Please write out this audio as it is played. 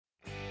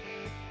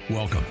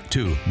Welcome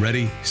to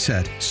Ready,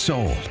 Set,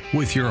 Sold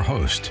with your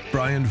host,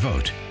 Brian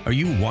Vogt. Are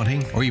you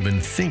wanting or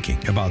even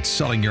thinking about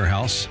selling your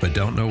house but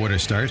don't know where to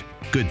start?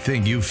 Good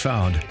thing you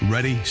found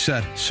Ready,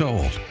 Set,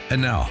 Sold.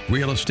 And now,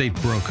 real estate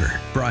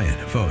broker, Brian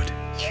Vogt.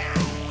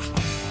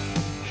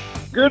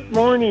 Good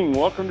morning.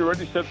 Welcome to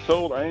Ready, Set,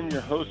 Sold. I am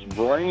your host,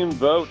 Brian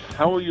Vogt.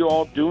 How are you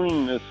all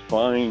doing this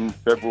fine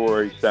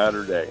February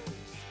Saturday?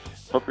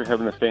 Hope you're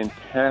having a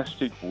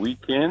fantastic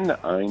weekend.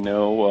 I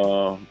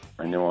know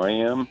I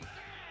am.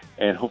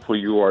 And hopefully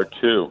you are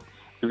too.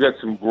 We've got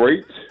some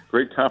great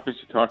topics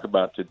to talk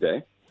about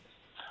today.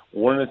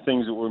 One of the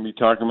things that we'll be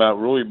talking about,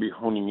 really be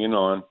honing in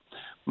on,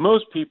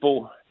 most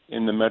people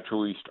in the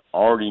Metro East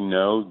already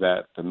know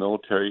that the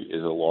military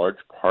is a large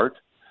part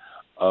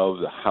of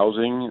the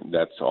housing.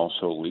 That's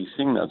also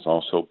leasing, that's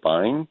also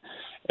buying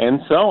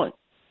and selling.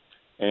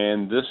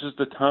 And this is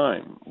the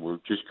time. We're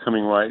just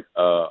coming right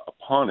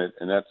upon it,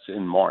 and that's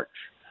in March.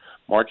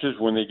 March is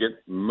when they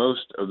get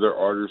most of their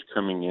orders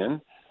coming in.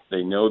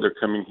 They know they're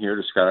coming here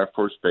to Sky Air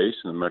Force Base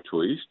in the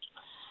Metro East,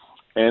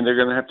 and they're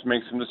going to have to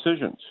make some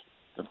decisions.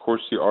 Of course,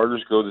 the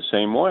orders go the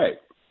same way,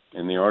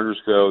 and the orders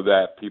go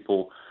that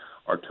people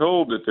are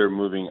told that they're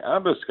moving out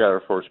of the Sky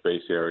Air Force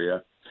Base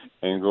area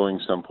and going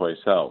someplace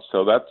else.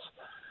 So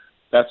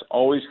that's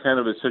always kind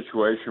of a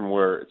situation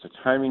where it's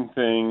a timing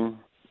thing,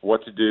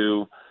 what to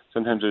do.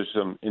 Sometimes there's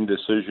some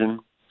indecision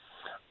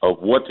of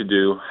what to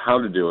do, how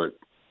to do it.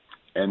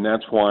 And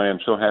that's why I'm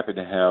so happy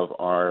to have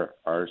our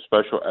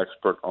special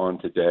expert on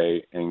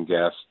today and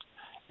guest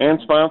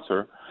and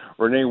sponsor,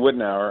 Renee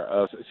Wittenauer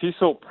of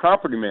Cecil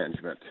Property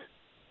Management.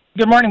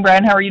 Good morning,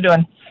 Brian. How are you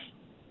doing?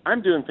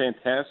 I'm doing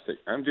fantastic.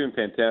 And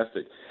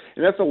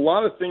that's a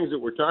lot of things that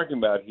we're talking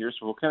about here,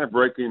 so we'll kind of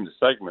break into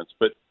segments.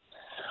 But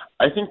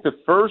I think the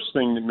first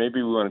thing that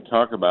maybe we want to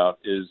talk about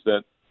is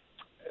that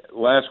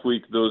last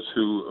week, those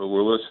who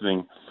were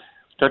listening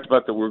talked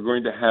about that we're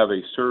going to have a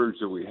surge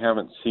that we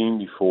haven't seen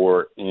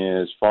before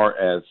as far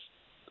as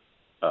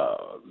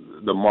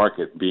the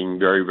market being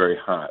very, very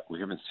hot.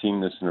 We haven't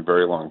seen this in a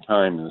very long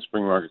time, and the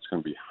spring market's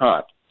going to be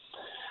hot.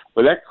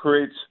 But that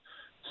creates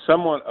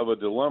somewhat of a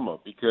dilemma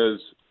because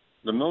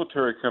the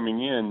military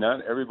coming in,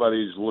 not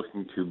everybody is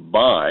looking to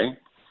buy.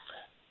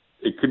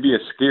 It could be a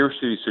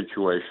scarcity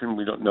situation.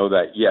 We don't know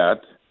that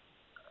yet.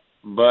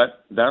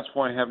 But that's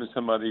why having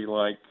somebody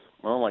like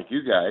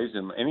you guys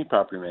and any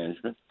property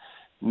management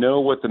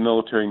know what the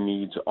military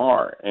needs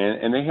are.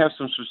 And they have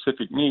some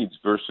specific needs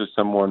versus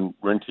someone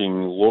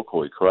renting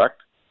locally,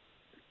 correct?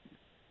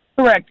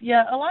 Correct.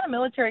 Yeah, a lot of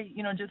military,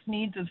 just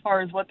needs as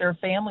far as what their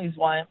families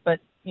want. But,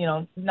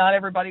 not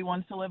everybody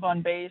wants to live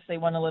on base. They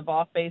want to live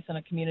off base in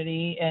a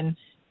community. And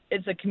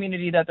it's a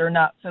community that they're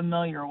not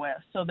familiar with.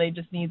 So they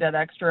just need that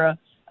extra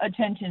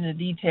attention to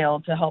detail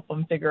to help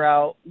them figure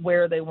out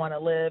where they want to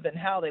live and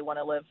how they want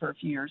to live for a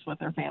few years with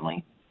their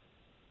family.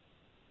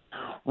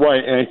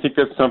 Right, and I think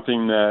that's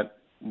something that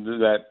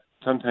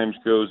sometimes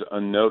goes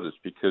unnoticed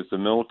because the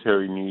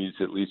military needs,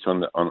 at least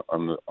on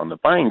the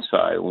buying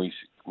side,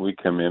 we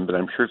come in, but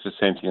I'm sure it's the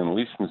same thing on the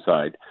leasing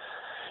side.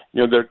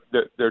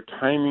 Their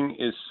timing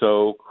is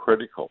so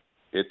critical.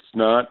 It's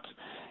not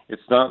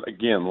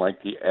again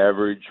like the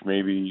average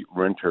maybe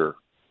renter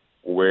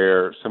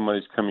where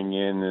somebody's coming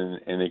in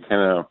and they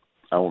kind of,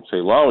 I won't say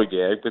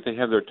lollygag, but they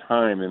have their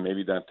time and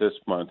maybe not this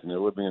month and they're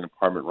living in an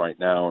apartment right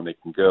now and they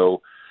can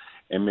go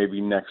and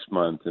maybe next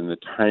month and the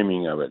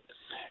timing of it.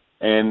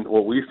 And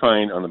what we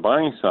find on the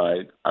buying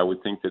side, I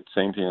would think that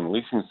same thing on the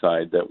leasing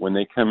side, that when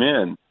they come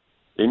in,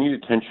 they need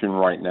attention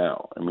right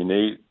now. I mean,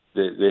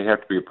 they have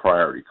to be a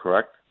priority,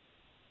 correct?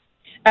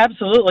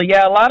 Absolutely.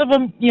 Yeah, a lot of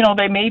them,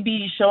 they may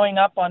be showing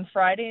up on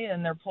Friday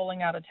and they're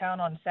pulling out of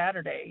town on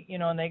Saturday,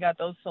 and they got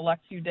those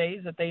select few days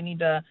that they need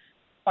to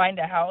find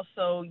a house.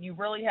 So you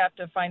really have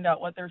to find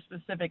out what their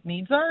specific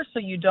needs are so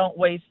you don't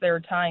waste their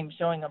time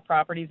showing up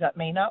properties that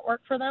may not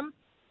work for them.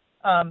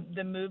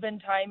 The move-in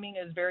timing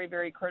is very,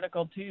 very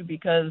critical, too,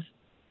 because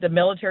the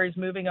military is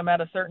moving them at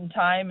a certain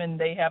time and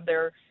they have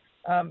their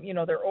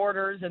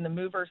orders and the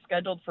mover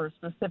scheduled for a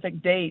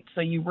specific date. So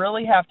you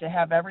really have to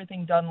have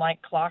everything done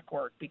like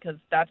clockwork because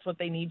that's what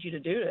they need you to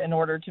do in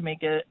order to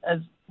make it as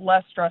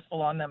less stressful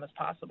on them as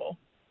possible.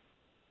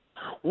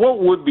 What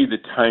would be the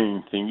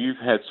timing thing? You've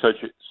had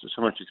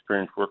so much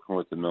experience working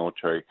with the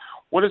military.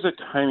 What does a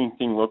timing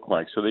thing look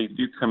like? So they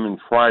do come in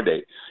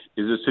Friday.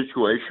 Is it a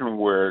situation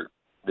where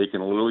they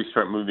can literally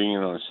start moving in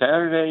on a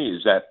Saturday?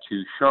 Is that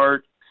too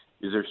short?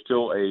 Is there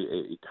still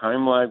a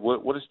time lag?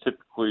 What does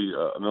typically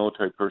a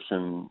military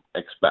person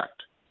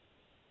expect?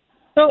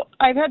 So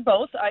I've had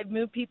both. I've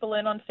moved people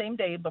in on same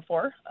day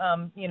before.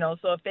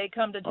 So if they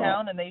come to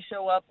town and they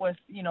show up with,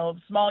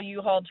 small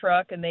U-Haul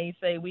truck and they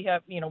say we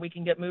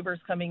can get movers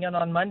coming in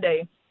on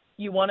Monday,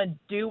 you want to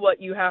do what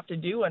you have to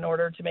do in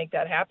order to make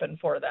that happen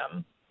for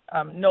them.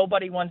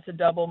 Nobody wants to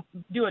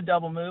do a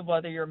double move,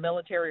 whether you're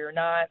military or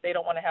not. They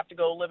don't want to have to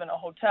go live in a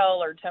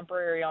hotel or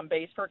temporary on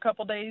base for a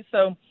couple days.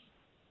 So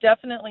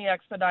definitely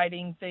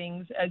expediting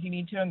things as you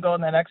need to and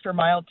going that extra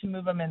mile to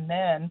move them in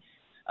then.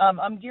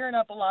 I'm gearing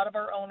up a lot of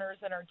our owners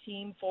and our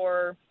team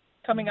for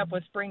coming up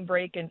with spring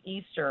break and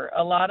Easter,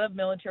 a lot of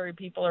military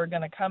people are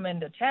going to come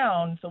into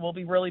town, so we'll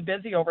be really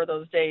busy over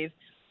those days,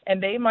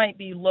 and they might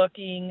be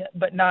looking,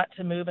 but not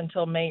to move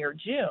until May or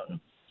June.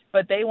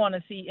 But they want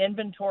to see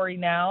inventory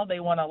now. They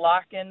want to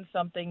lock in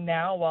something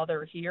now while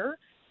they're here.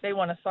 They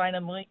want to sign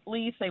a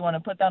lease. They want to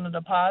put down a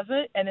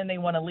deposit, and then they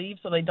want to leave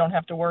so they don't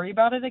have to worry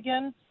about it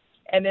again.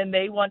 And then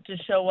they want to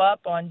show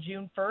up on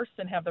June 1st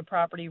and have the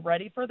property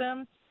ready for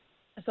them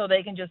so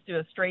they can just do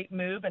a straight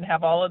move and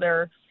have all of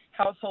their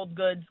household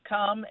goods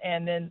come,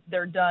 and then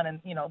they're done, and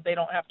they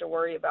don't have to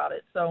worry about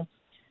it. So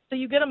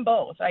you get them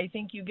both. I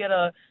think you get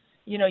a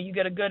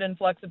good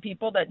influx of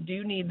people that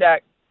do need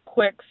that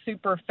quick,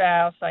 super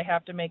fast, I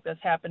have to make this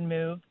happen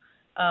move.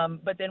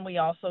 But then we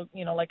also,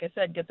 like I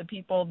said, get the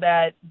people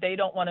that they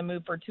don't want to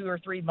move for 2 or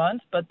 3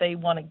 months, but they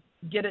want to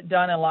get it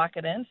done and lock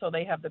it in so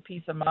they have the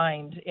peace of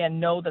mind and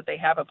know that they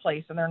have a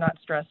place and they're not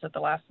stressed at the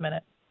last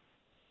minute.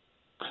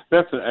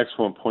 That's an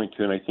excellent point,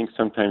 too. And I think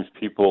sometimes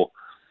people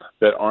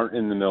that aren't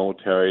in the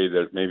military,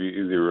 that maybe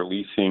either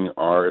releasing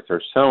or if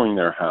they're selling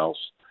their house,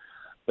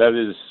 that's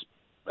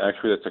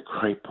a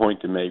great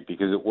point to make,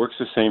 because it works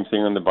the same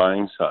thing on the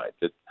buying side.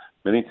 That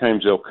many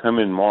times they'll come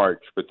in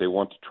March, but they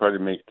want to try to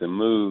make the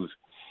move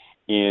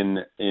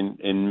in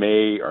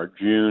May or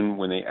June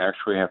when they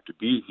actually have to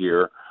be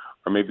here,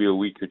 or maybe a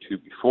week or two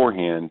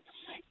beforehand.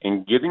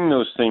 And getting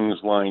those things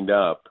lined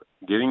up,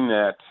 getting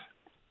that,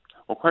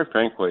 well, quite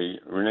frankly,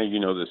 Renee, you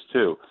know this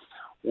too,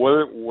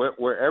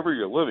 wherever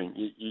you're living,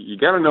 you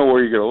got to know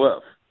where you're going to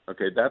live.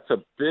 Okay, that's a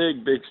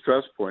big, big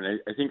stress point.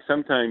 I think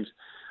sometimes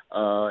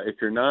if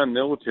you're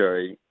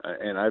non-military,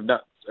 and I've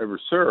not ever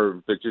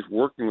served, but just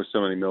working with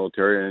somebody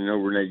military, and I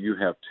know, Renee, you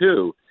have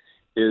too,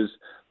 is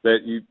that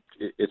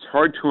it's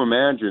hard to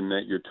imagine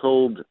that you're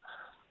told,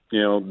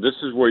 this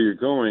is where you're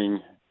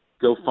going,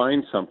 go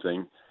find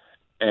something,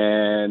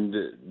 and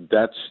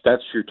that's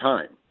your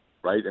time,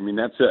 right? I mean,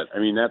 that's it. I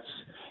mean,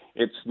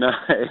 it's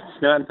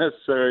not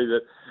necessary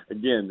that,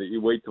 again, that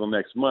you wait till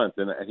next month,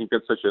 and I think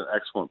that's such an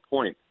excellent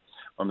point.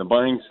 On the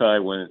buying side,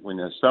 when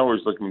a seller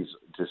is looking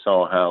to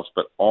sell a house,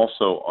 but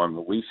also on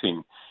the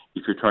leasing,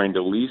 if you're trying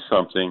to lease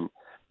something,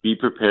 be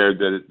prepared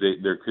that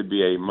there could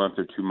be a month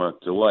or 2 month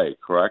delay,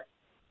 correct?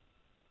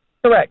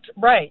 Correct.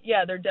 Right.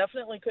 Yeah, there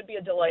definitely could be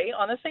a delay.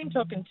 On the same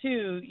token,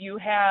 too, you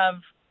have,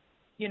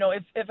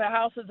 if a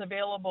house is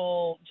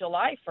available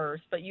July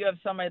 1st, but you have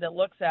somebody that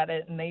looks at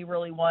it and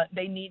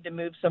they need to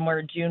move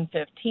somewhere June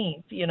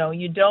 15th,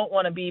 you don't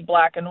want to be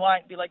black and white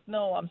and be like,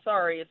 no, I'm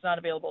sorry, it's not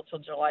available till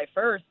July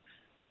 1st.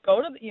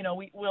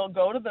 We'll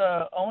go to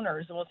the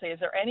owners and we'll say, is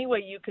there any way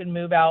you can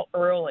move out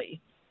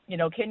early?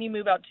 Can you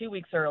move out 2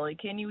 weeks early?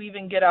 Can you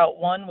even get out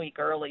 1 week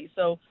early?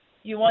 So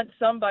you want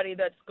somebody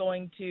that's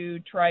going to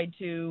try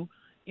to,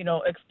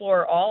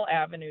 explore all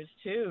avenues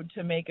too,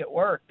 to make it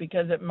work,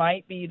 because it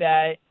might be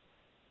that,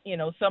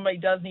 somebody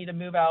does need to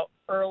move out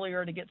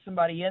earlier to get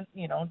somebody in,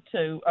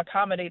 to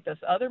accommodate this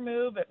other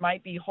move. It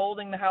might be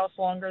holding the house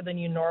longer than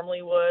you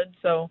normally would.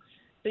 So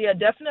yeah,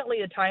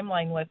 definitely a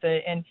timeline with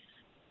it. And,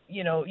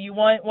 you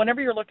want,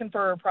 whenever you're looking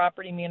for a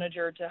property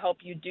manager to help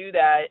you do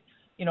that,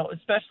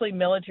 especially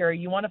military,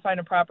 you want to find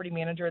a property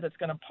manager that's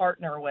going to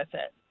partner with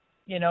it.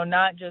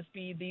 Not just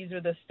be, these are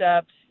the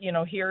steps,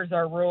 here's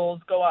our rules,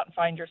 go out and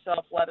find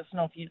yourself, let us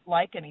know if you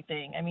like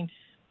anything. I mean,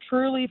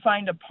 truly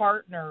find a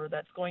partner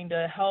that's going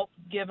to help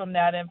give them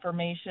that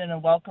information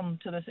and welcome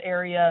to this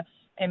area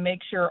and make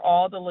sure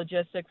all the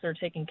logistics are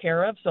taken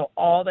care of. So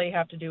all they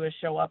have to do is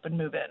show up and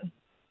move in.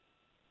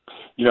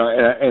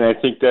 And I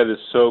think that is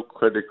so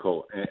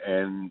critical,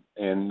 and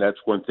that's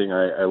one thing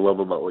I love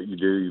about what you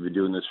do. You've been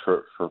doing this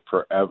for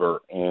forever,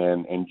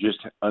 and just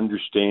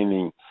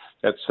understanding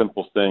that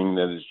simple thing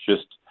that is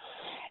just,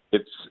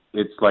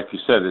 it's like you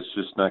said, it's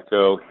just not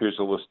go, here's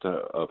a list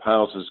of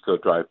houses, go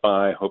drive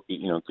by, hope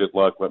good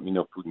luck, let me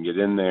know if we can get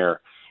in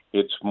there.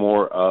 It's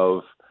more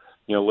of,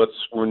 let's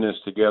learn this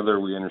together.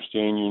 We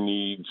understand your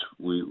needs.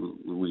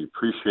 We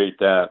appreciate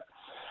that,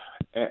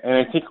 and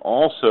I think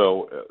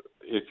also,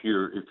 if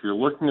you're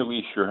looking to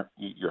lease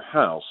your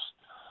house,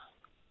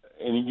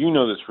 and you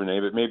know this, Renee,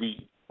 but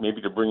maybe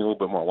to bring a little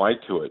bit more light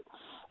to it,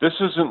 this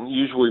isn't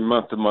usually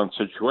month-to-month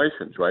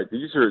situations, right?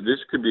 This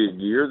could be a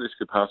year, this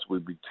could possibly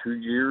be 2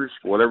 years,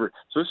 whatever.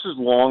 So this is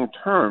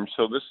long-term,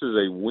 so this is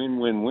a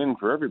win-win-win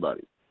for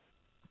everybody.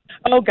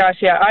 Oh, gosh,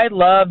 yeah. I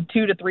love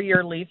 2 to 3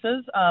 year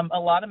leases. A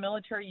lot of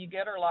military you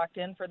get are locked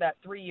in for that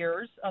 3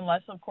 years,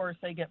 unless, of course,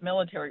 they get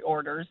military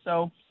orders.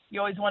 So you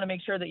always want to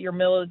make sure that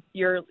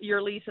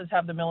your leases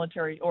have the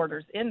military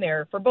orders in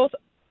there for both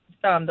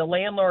the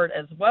landlord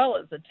as well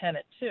as the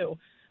tenant too,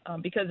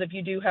 because if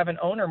you do have an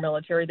owner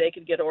military, they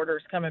could get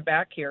orders coming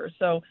back here.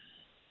 So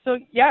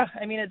yeah,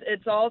 I mean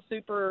it's all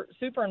super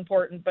super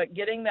important. But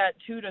getting that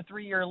 2 to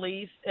 3 year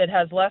lease, it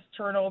has less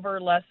turnover,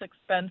 less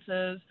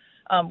expenses,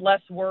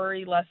 less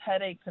worry, less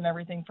headaches and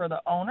everything for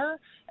the owner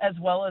as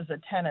well as the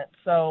tenant.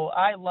 So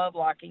I love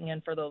locking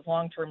in for those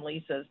long-term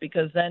leases,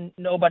 because then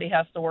nobody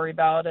has to worry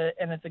about it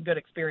and it's a good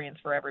experience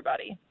for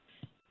everybody.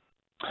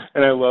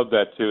 And I love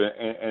that too.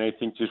 And I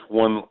think just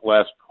one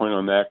last point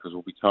on that, because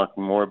we'll be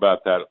talking more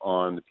about that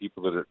on the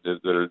people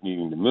that are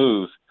needing to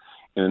move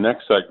in the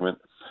next segment.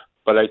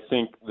 But I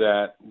think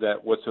that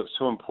what's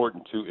so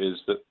important too is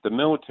that the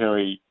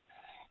military,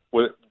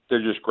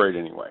 they're just great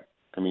anyway.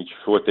 I mean,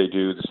 for what they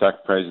do, the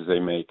sacrifices they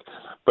make,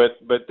 but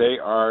they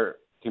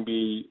can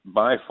be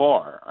by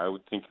far, I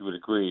would think you would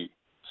agree,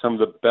 some of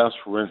the best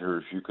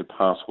renters you could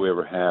possibly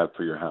ever have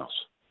for your house.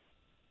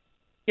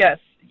 Yes,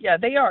 yeah,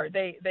 they are.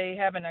 They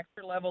have an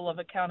extra level of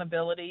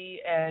accountability,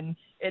 and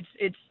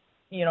it's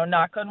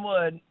knock on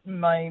wood,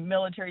 my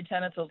military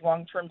tenants, those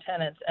long-term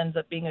tenants, ends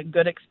up being a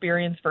good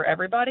experience for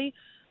everybody.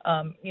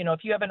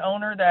 If you have an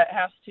owner that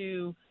has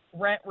to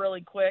rent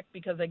really quick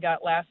because they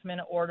got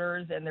last-minute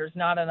orders and there's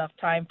not enough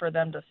time for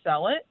them to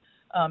sell it,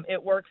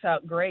 it works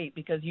out great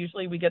because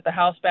usually we get the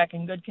house back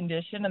in good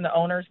condition and the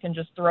owners can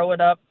just throw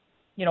it up,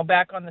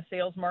 back on the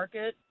sales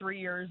market 3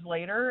 years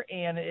later,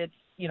 and it's,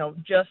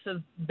 just as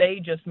they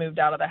just moved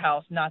out of the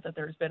house, not that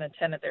there's been a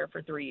tenant there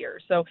for 3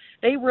 years. So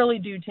they really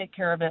do take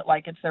care of it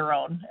like it's their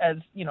own, as,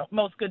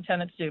 most good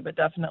tenants do, but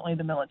definitely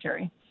the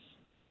military.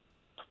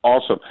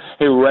 Awesome.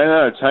 Hey, we ran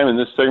out of time in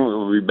this segment.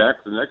 We'll be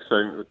back to the next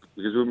segment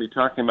because we'll be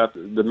talking about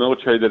the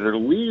military that are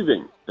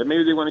leaving, that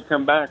maybe they want to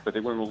come back, but they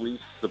want to lease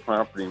the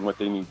property and what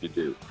they need to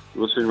do.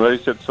 You're listening to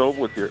Ready, Set, Sold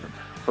with your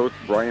host,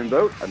 Brian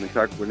Vogt. I've been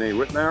talking with Renee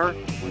Wittenauer.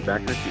 We'll be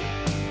back in a few.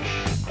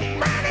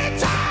 Money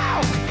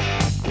talk!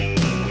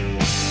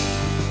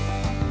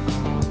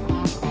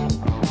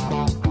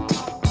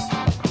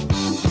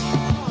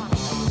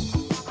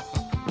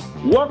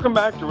 Welcome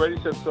back to Ready,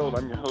 Set, Sold.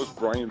 I'm your host,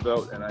 Brian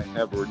Vogt, and I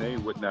have Renee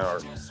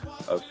Wittenauer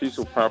of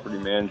Cecil Property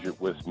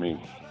Management with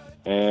me.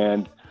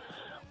 And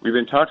we've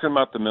been talking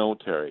about the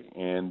military,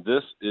 and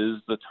this is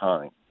the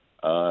time.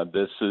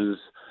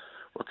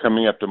 We're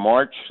coming up to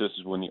March. This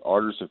is when the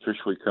orders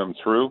officially come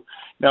through.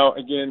 Now,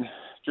 again,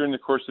 during the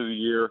course of the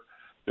year,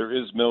 there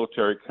is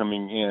military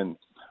coming in,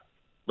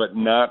 but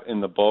not in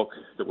the bulk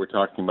that we're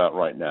talking about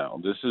right now.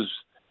 This is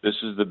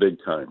the big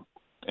time.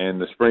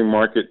 And the spring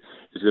market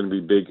is going to be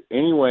big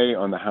anyway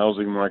on the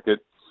housing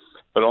market,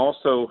 but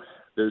also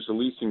there's a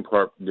leasing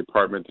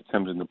department that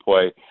comes into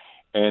play,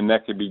 and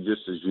that could be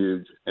just as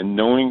huge. And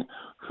knowing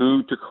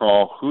who to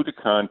call, who to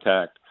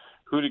contact,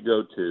 who to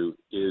go to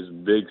is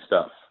big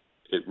stuff.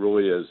 It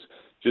really is.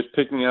 Just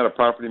picking out a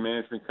property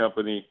management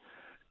company,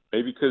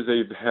 maybe because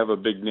they have a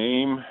big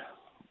name,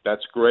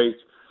 that's great,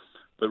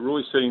 but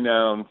really sitting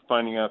down,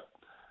 finding out,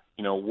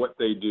 what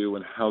they do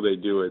and how they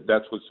do it,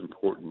 that's what's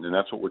important, and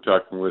that's what we're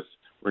talking with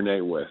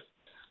Renee with.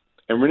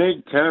 And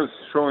Renee, kind of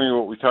throwing you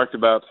what we talked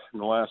about in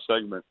the last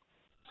segment,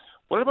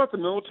 what about the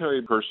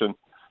military person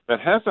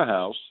that has a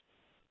house,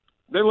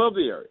 they love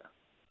the area,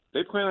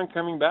 they plan on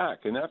coming back,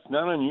 and that's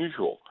not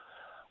unusual.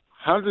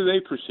 How do they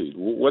proceed?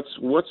 What's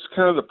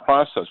kind of the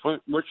process?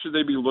 What should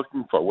they be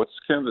looking for? What's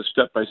kind of the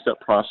step-by-step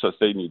process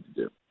they need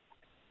to do?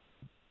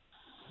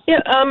 Yeah,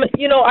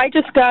 I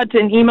just got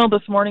an email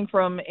this morning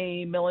from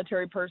a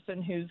military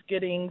person who's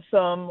getting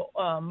some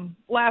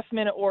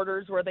last-minute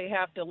orders where they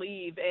have to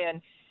leave,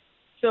 and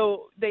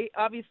so they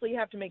obviously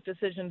have to make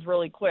decisions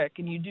really quick,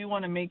 and you do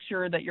want to make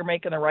sure that you're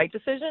making the right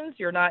decisions.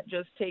 You're not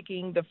just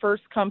taking the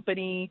first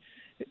company,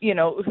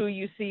 who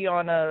you see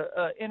on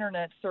a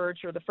internet search,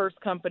 or the first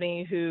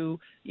company who,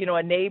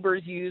 a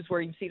neighbor's use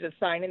where you see the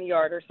sign in the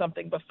yard or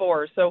something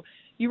before. So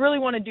you really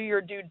want to do your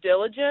due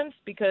diligence,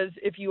 because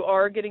if you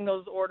are getting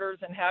those orders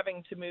and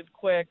having to move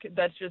quick,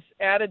 that's just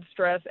added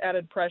stress,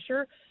 added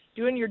pressure.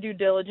 Doing your due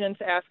diligence,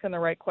 asking the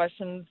right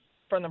questions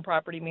from the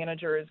property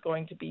manager is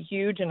going to be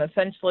huge and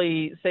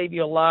essentially save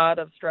you a lot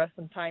of stress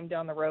and time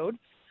down the road.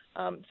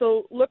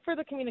 So look for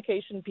the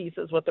communication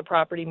pieces with the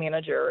property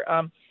manager.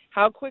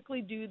 How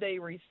quickly do they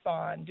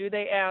respond? Do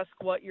they ask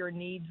what your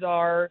needs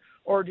are,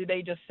 or do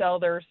they just sell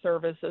their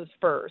services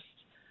first?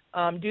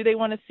 Do they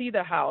want to see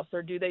the house,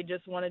 or do they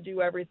just want to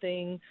do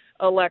everything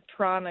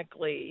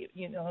electronically?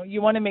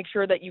 You want to make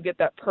sure that you get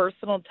that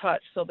personal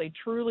touch so they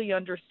truly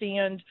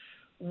understand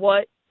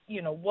what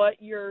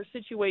your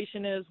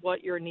situation is,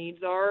 what your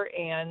needs are,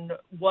 and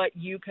what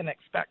you can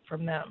expect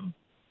from them.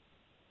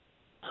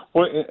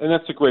 Well, and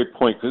that's a great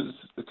point,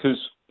 because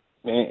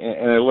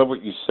and I love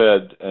what you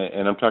said,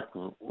 and I'm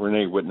talking to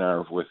Renee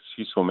Wittenauer with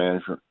Cecil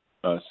Management,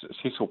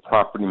 Cecil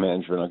Property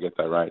Management, I'll get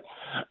that right,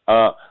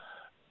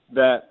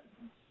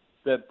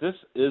 that this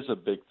is a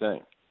big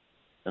thing.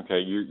 Okay,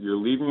 you're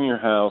leaving your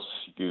house,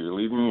 you're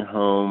leaving your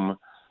home,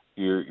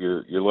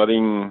 you're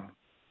letting,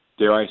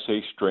 dare I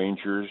say,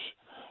 strangers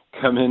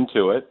come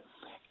into it,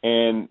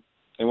 and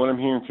what I'm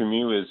hearing from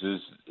you is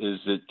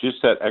that just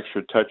that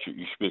extra touch that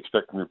you should be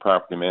expecting from your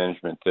property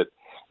management, that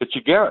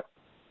you get it,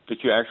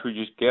 that you actually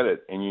just get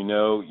it, and you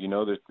know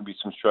there can be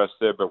some stress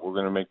there, but we're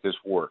going to make this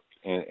work,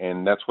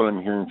 and that's what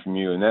I'm hearing from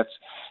you, and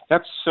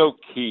that's so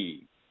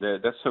key.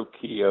 That's so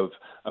key of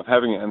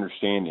having an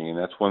understanding, and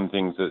that's one of the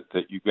things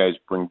that you guys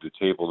bring to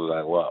the table that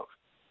I love.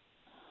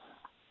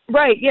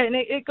 Right, yeah, and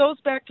it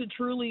goes back to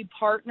truly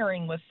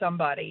partnering with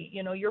somebody.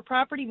 Your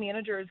property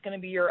manager is going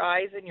to be your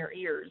eyes and your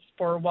ears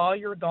for while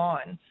you're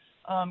gone.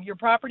 Your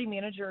property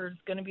manager is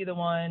going to be the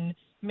one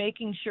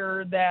making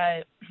sure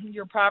that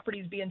your property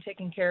is being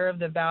taken care of,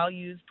 the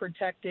values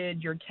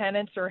protected, your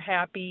tenants are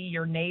happy,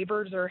 your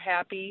neighbors are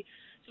happy.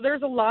 So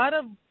there's a lot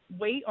of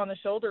weight on the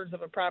shoulders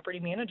of a property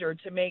manager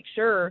to make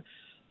sure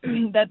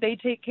that they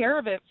take care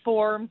of it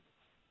for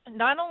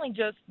not only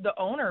just the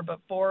owner, but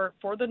for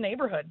the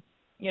neighborhood,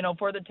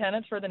 for the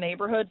tenants, for the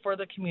neighborhood, for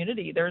the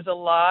community. There's a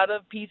lot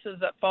of pieces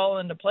that fall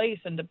into place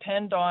and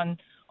depend on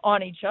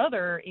each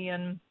other.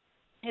 And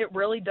it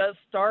really does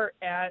start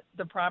at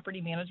the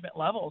property management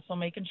level. So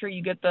making sure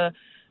you get the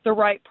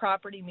right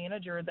property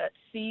manager that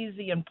sees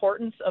the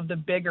importance of the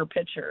bigger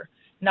picture,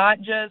 not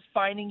just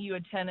finding you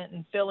a tenant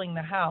and filling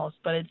the house,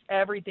 but it's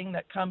everything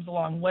that comes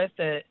along with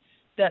it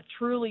that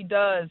truly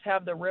does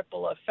have the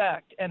ripple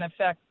effect and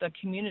affect the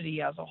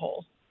community as a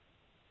whole.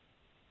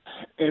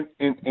 And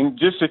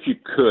just if you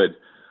could,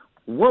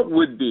 what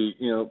would be,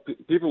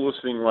 people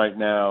listening right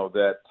now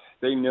that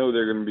they know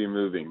they're going to be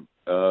moving,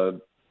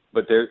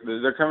 but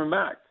they're coming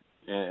back.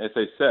 And as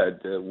I said,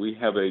 we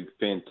have a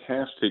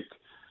fantastic,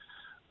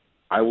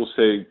 I will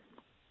say,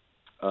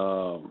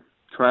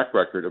 track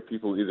record of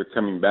people either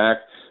coming back.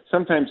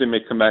 Sometimes they may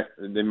come back,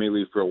 they may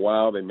leave for a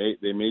while, they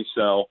may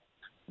sell,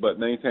 but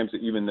many times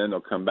even then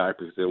they'll come back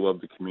because they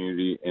love the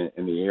community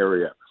and the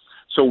area.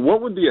 So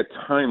what would be a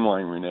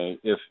timeline, Renee,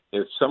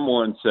 if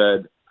someone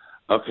said,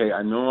 okay,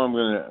 I know I'm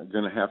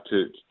going to have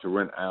to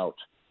rent out.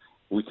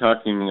 We're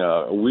talking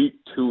a week,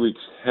 2 weeks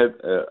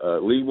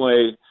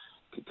leeway.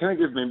 Can I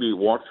maybe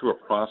walk through a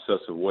process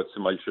of what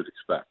somebody should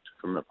expect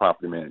from the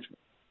property management?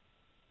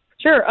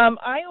 Sure.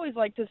 I always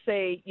like to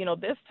say,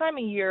 this time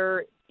of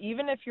year,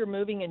 even if you're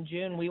moving in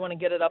June, we want to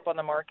get it up on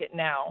the market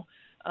now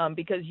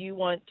because you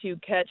want to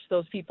catch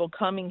those people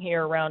coming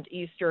here around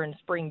Easter and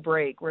spring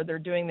break where they're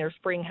doing their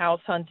spring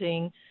house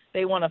hunting.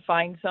 They want to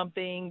find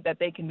something that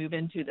they can move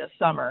into this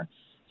summer.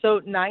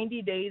 So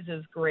 90 days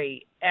is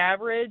great.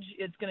 Average,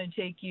 it's going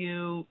to take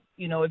you,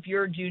 if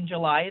you're June,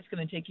 July, it's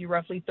going to take you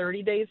roughly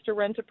 30 days to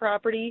rent a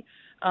property.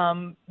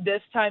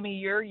 This time of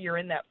year, you're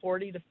in that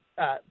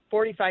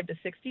 45 to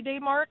 60 day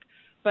mark.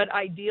 But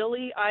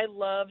ideally, I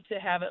love to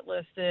have it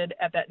listed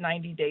at that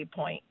 90-day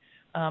point.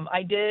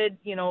 I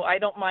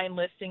don't mind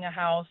listing a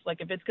house. Like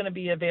if it's going to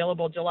be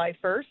available July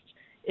 1st,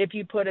 if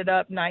you put it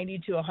up 90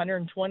 to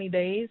 120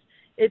 days,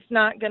 it's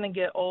not going to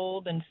get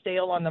old and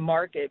stale on the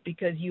market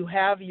because you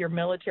have your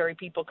military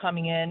people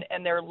coming in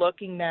and they're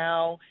looking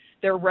now,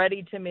 they're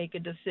ready to make a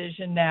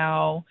decision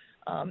now,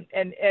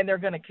 and they're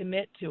going to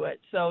commit to it.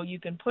 So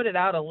you can put it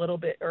out a little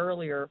bit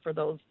earlier for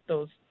those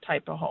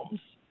type of homes.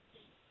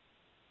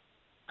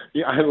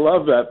 Yeah, I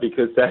love that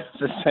because that's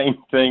the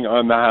same thing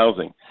on the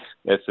housing.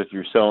 That's if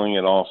you're selling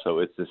it also.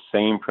 It's the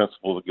same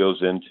principle that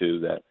goes into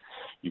that.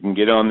 You can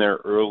get on there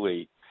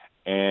early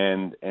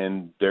and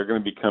they're going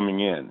to be coming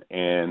in,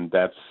 and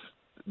that's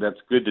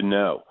good to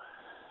know.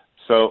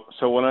 So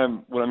what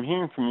I'm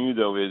hearing from you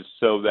though is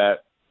so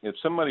that if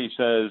somebody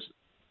says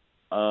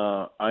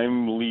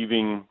I'm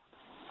leaving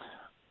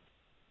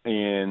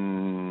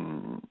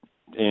in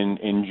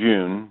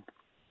June,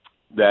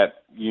 that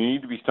you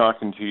need to be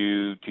talking to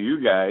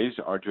you guys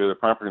or to the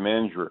property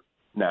manager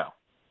now.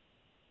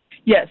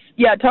 Yes.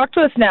 Yeah, talk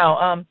to us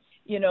now.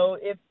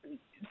 If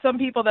some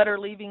people that are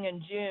leaving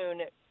in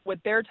June with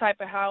their type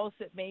of house,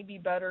 it may be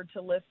better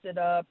to list it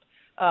up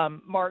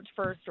March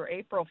 1st or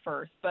April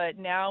 1st, but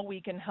now we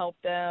can help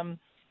them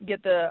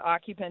get the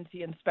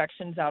occupancy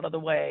inspections out of the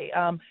way.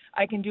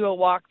 I can do a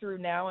walkthrough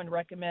now and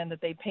recommend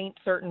that they paint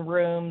certain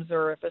rooms,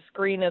 or if a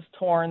screen is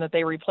torn, that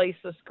they replace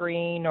the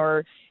screen,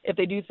 or if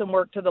they do some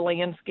work to the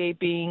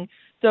landscaping.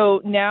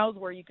 So now's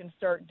where you can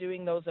start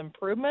doing those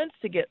improvements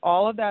to get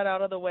all of that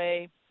out of the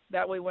way.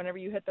 That way, whenever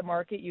you hit the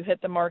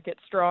market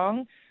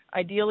strong.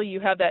 Ideally, you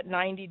have that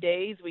 90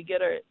 days. We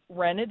get it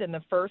rented in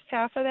the first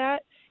half of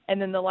that. And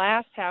then the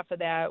last half of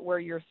that, where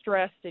you're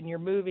stressed and you're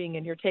moving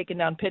and you're taking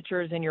down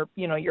pictures and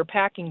you're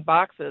packing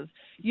boxes,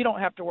 you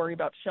don't have to worry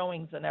about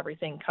showings and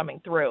everything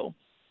coming through.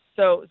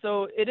 So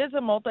it is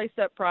a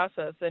multi-step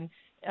process, and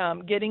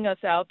getting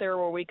us out there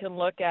where we can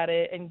look at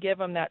it and give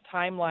them that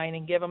timeline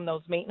and give them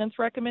those maintenance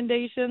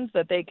recommendations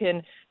that they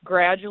can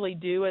gradually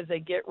do as they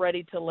get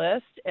ready to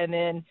list, and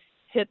then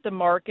hit the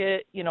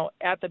market,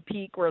 at the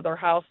peak where their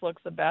house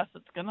looks the best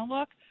it's going to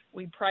look.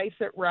 We price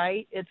it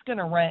right, it's going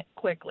to rent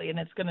quickly, and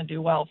it's going to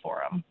do well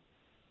for them.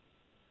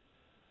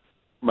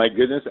 My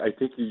goodness, I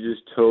think you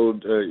just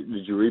told,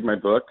 did you read my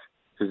book?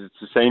 Because it's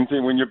the same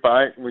thing when you're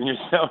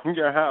selling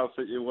your house,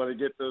 that you want to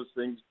get those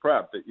things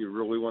prepped, that you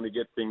really want to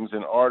get things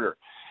in order.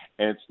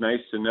 And it's nice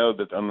to know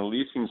that on the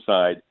leasing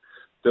side,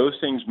 those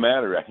things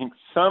matter. I think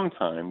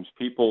sometimes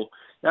people,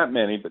 not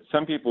many, but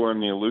some people are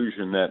in the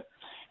illusion that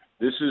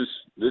this is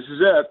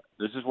it,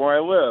 this is where I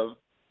live.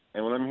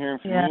 And what I'm hearing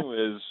from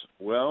you is,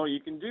 well, you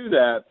can do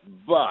that,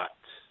 but.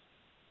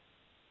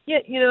 Yeah,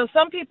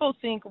 some people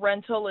think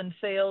rental and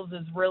sales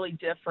is really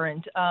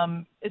different,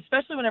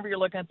 especially whenever you're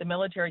looking at the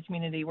military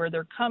community where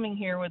they're coming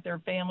here with their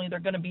family. They're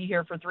going to be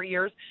here for 3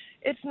 years.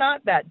 It's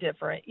not that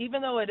different.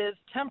 Even though it is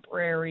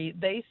temporary,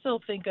 they still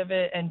think of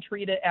it and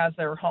treat it as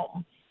their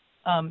home.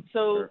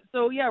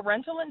 So yeah,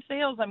 rental and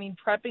sales, I mean,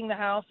 prepping the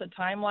house, the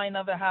timeline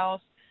of the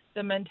house,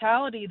 the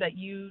mentality that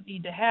you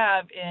need to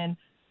have in,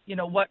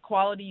 what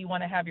quality you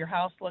want to have your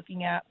house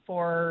looking at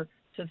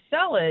to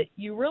sell it,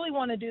 you really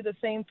want to do the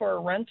same for a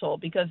rental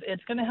because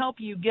it's going to help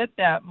you get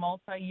that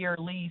multi-year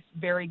lease,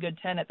 very good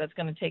tenant that's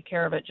going to take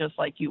care of it just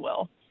like you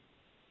will.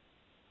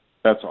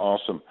 That's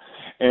awesome.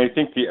 And I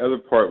think the other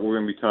part we're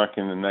going to be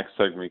talking in the next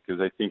segment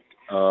because I think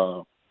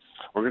we're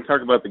going to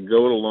talk about the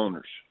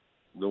go-it-aloners,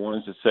 the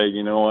ones that say,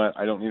 you know what,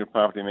 I don't need a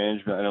property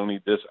management, I don't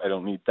need this, I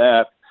don't need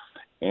that,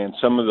 and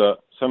some of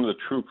the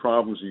true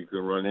problems you can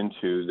run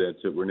into that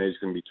Renee's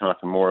going to be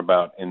talking more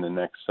about in the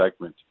next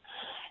segment.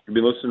 You've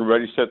been listening to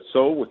Ready, Set,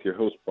 Sold with your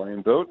host,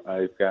 Brian Vogt.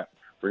 I've got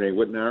Renee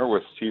Wittenauer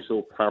with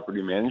Cecil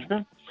Property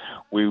Management.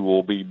 We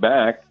will be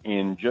back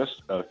in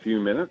just a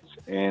few minutes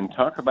and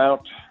talk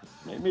about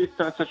maybe it's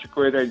not such a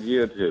great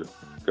idea to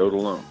go it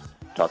alone.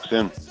 Talk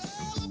soon.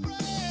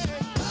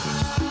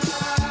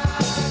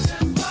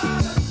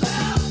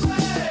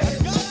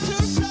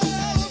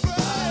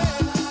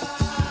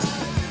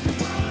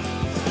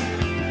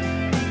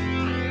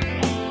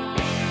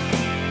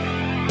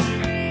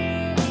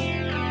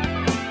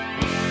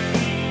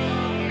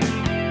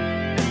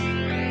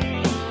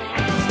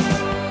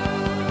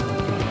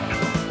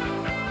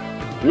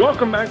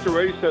 Welcome back to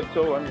Ready, Set,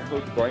 Sold. I'm your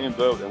host, Brian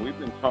Vogt, and we've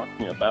been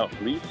talking about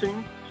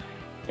leasing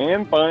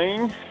and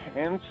buying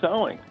and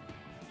selling.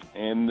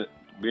 And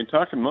we've been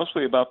talking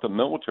mostly about the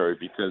military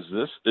because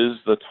this is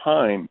the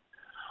time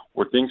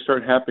where things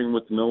start happening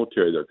with the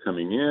military. They're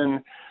coming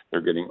in,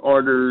 they're getting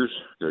orders,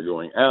 they're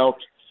going out,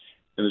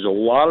 and there's a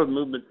lot of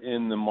movement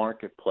in the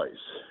marketplace.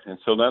 And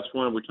so that's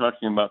why we're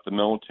talking about the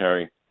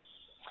military.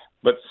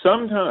 But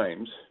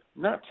sometimes,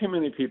 not too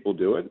many people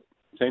do it.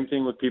 Same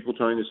thing with people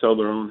trying to sell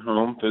their own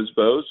home,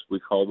 FSBOs, we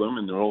call them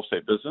in the real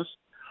estate business.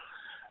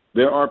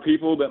 There are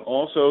people that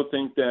also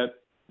think that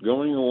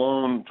going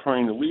alone,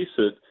 trying to lease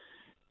it,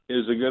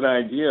 is a good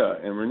idea.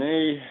 And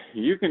Renee,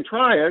 you can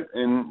try it,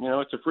 and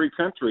it's a free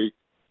country,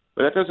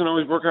 but that doesn't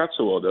always work out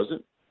so well, does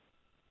it?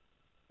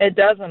 It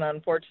doesn't,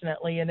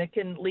 unfortunately, and it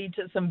can lead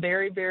to some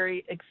very,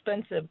 very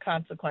expensive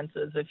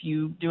consequences if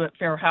you do it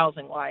fair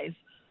housing-wise,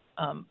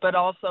 but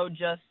also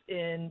just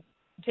in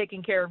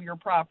taking care of your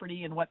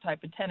property and what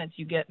type of tenants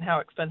you get and how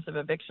expensive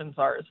evictions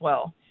are as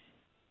well.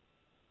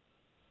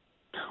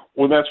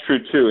 Well, that's true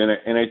too,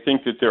 and I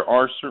think that there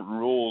are certain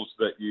rules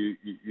that you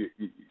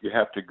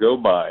have to go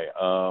by.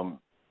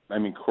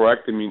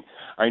 Correct.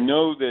 I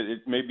know that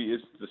it maybe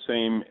is the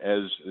same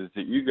as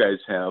that you guys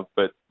have,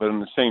 but on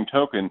the same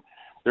token,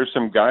 there's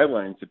some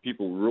guidelines that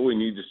people really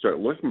need to start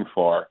looking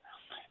for,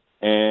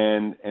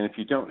 and if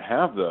you don't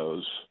have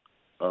those,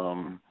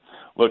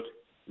 look.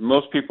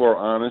 Most people are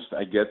honest,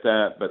 I get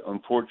that, but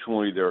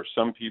unfortunately there are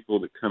some people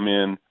that come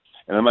in,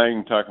 and I'm not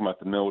even talking about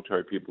the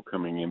military people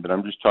coming in, but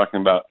I'm just talking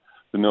about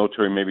the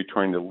military maybe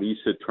trying to lease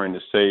it, trying to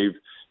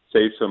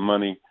save some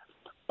money.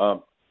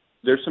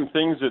 There's some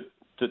things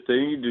that they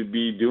need to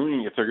be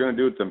doing if they're going to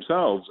do it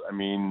themselves.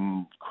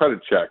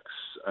 Credit checks,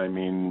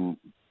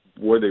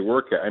 where they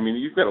work at.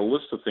 You've got a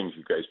list of things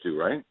you guys do,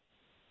 right?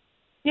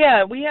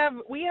 Yeah, we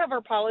have our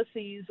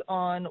policies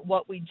on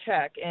what we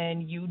check,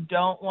 and you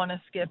don't want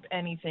to skip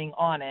anything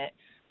on it.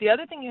 The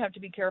other thing you have to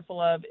be careful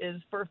of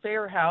is for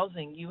fair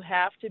housing, you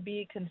have to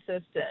be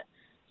consistent.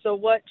 So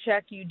what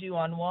check you do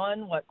on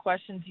one, what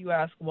questions you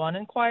ask one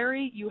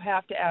inquiry, you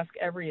have to ask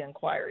every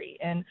inquiry.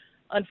 And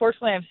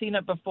unfortunately, I've seen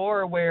it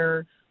before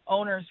where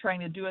owners trying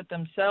to do it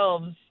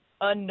themselves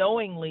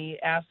unknowingly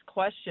ask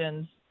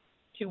questions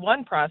to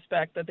one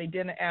prospect that they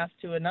didn't ask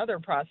to another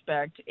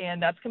prospect,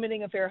 and that's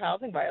committing a fair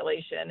housing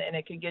violation, and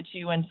it could get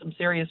you in some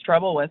serious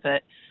trouble with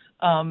it.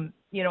 And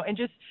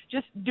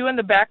just doing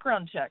the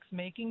background checks,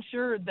 making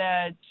sure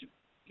that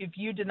if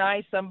you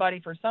deny somebody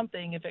for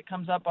something, if it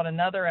comes up on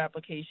another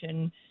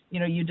application,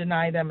 you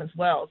deny them as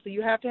well. So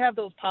you have to have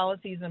those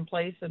policies in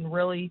place and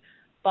really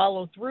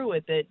follow through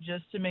with it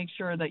just to make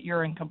sure that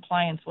you're in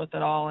compliance with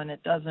it all and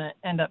it doesn't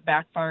end up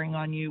backfiring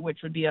on you, which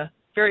would be a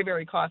very,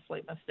 very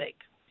costly mistake.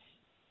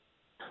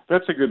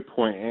 That's a good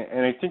point.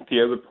 And I think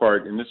the other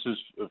part, and this is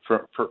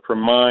for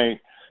my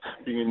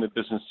being in the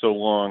business so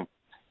long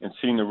and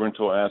seeing the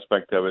rental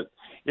aspect of it,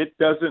 it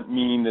doesn't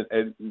mean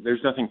that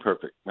there's nothing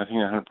perfect, nothing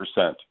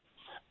 100%.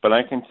 But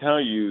I can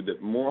tell you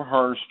that more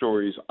horror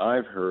stories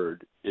I've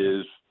heard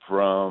is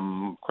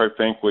from, quite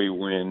frankly,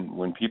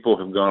 when people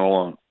have gone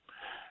alone.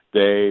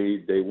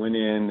 They went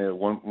in,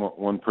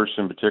 one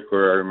person in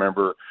particular, I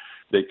remember,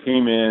 they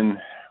came in,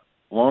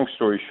 long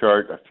story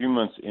short, a few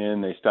months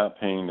in, they stopped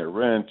paying their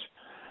rent.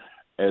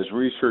 As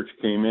research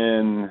came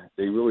in,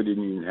 they really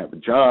didn't even have a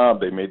job.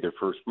 They made their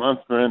first month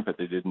rent, but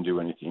they didn't do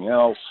anything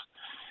else.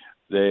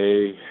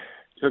 They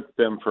took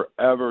them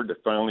forever to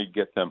finally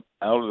get them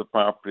out of the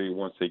property.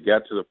 Once they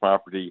got to the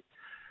property,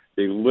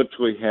 they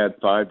literally had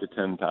 $5,000 to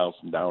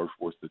 $10,000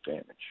 worth of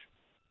damage.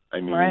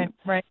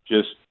 Right.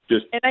 Just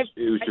it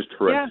was just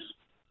horrendous. Yeah.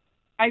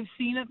 I've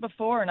seen it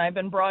before, and I've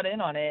been brought in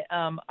on it.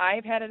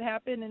 I've had it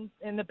happen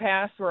in the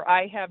past where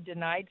I have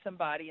denied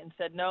somebody and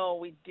said, no,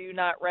 we do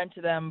not rent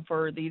to them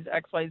for these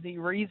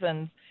XYZ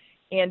reasons.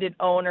 and an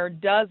owner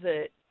does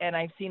it, and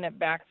I've seen it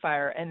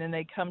backfire, and then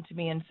they come to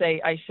me and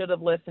say, I should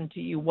have listened to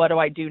you. What do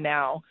I do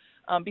now?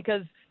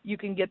 Because you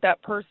can get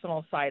that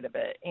personal side of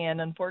it.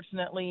 And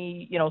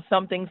unfortunately,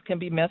 some things can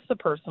be missed, the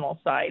personal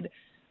side.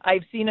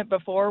 I've seen it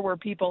before where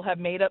people have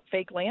made up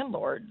fake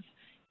landlords.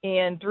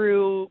 And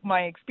through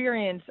my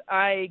experience,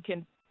 I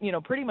can,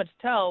 pretty much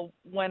tell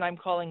when I'm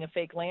calling a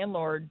fake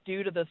landlord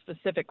due to the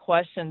specific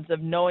questions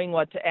of knowing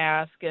what to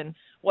ask and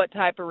what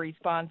type of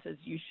responses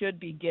you should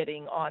be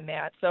getting on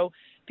that. So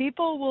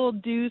people will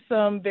do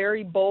some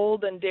very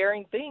bold and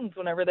daring things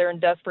whenever they're in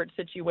desperate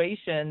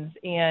situations.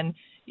 And,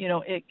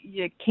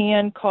 it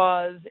can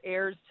cause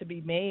errors to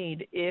be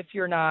made if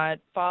you're not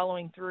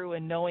following through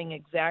and knowing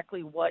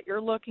exactly what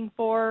you're looking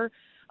for,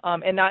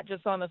 and not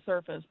just on the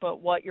surface,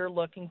 but what you're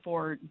looking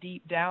for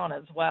deep down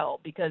as well,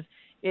 because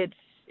it's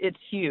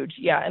huge.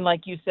 Yeah. And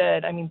like you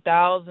said,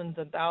 thousands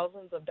and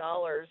thousands of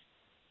dollars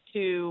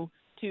to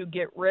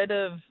get rid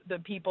of the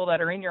people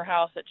that are in your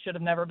house that should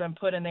have never been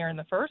put in there in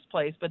the first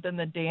place, but then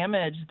the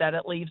damage that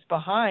it leaves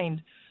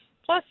behind,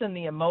 plus in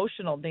the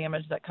emotional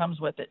damage that comes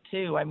with it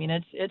too.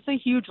 It's a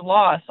huge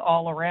loss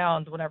all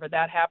around whenever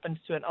that happens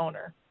to an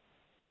owner.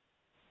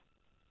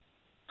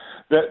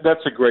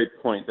 That's a great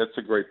point. And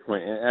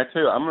I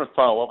tell you, I'm going to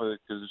follow up with it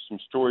because there's some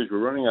stories. We're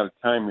running out of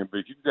time here, but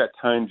if you've got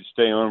time to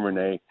stay on,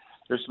 Renee,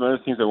 there's some other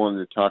things I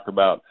wanted to talk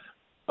about.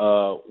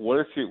 What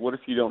if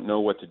you don't know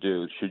what to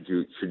do? Should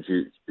you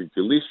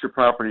lease your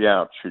property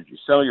out? Should you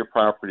sell your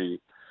property?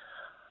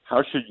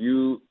 How should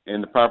you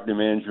and the property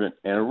management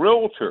and a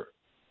realtor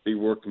be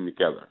working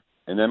together?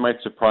 And that might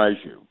surprise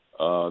you.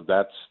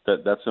 That's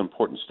an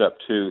important step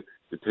too,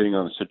 depending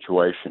on the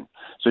situation.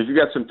 So if you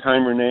got some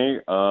time, Renee,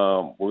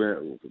 we're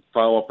going to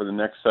follow up in the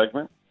next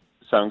segment.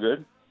 Sound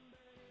good?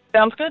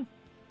 Sounds good.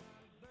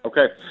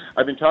 Okay.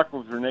 I've been talking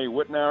with Renee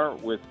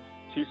Wittenauer with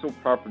Cecil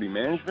Property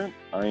Management.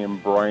 I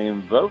am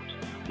Brian Vogt.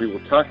 We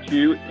will talk to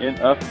you in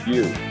a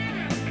few.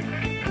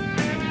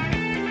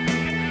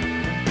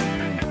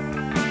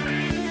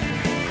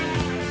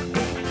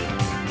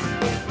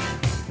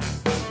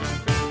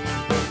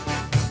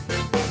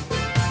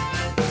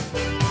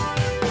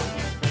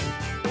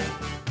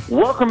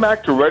 Welcome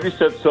back to Ready,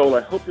 Set, Sold.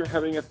 I hope you're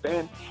having a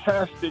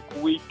fantastic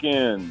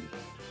weekend.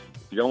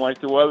 If you don't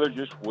like the weather,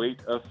 just wait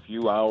a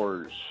few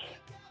hours.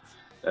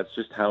 That's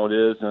just how it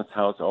is, and that's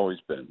how it's always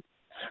been.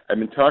 I've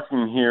been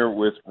talking here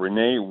with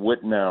Renee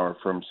Wittenauer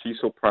from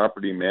Cecil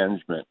Property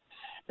Management.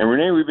 And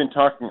Renee, we've been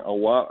talking a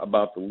lot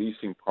about the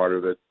leasing part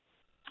of it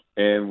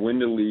and when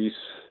to lease.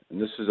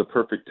 And this is a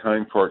perfect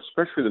time for it,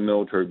 especially the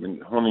military. We've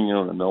been homing in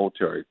on the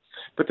military.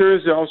 But there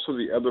is also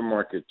the other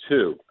market,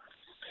 too.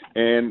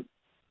 And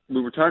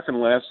we were talking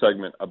last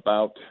segment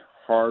about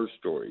horror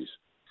stories.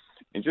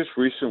 And just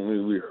recently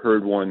we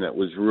heard one that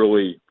was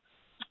really,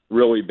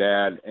 really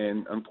bad.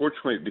 And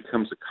unfortunately, it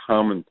becomes a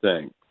common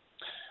thing.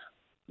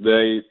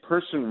 The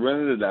person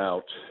rented it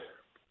out.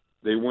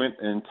 They went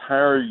an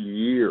entire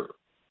year.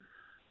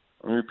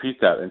 Let me repeat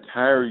that,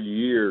 entire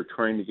year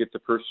trying to get the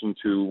person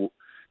to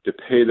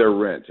pay their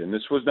rent. And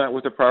this was not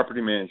with the property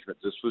management.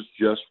 This was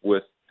just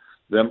with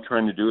them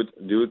trying to do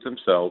it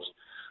themselves.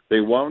 They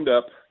wound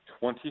up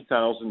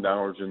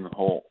 $20,000 in the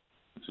hole.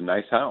 It's a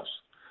nice house.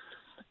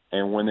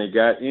 And when they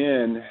got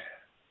in,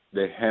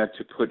 they had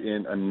to put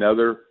in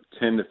another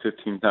 $10,000 to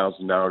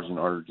 $15,000 in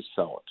order to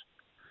sell it.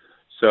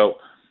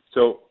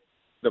 So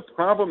the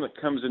problem that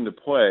comes into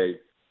play,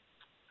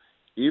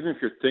 even if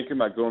you're thinking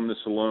about going this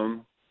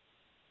alone,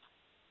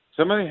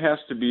 somebody has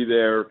to be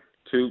there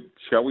to,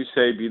 shall we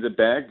say, be the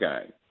bad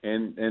guy.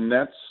 And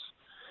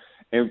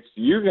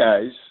you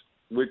guys,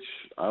 which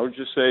I would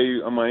just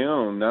say on my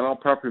own, not all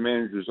property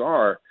managers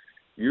are,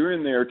 you're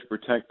in there to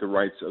protect the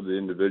rights of the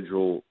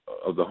individual,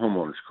 of the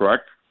homeowners,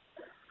 correct?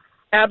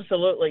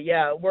 Absolutely,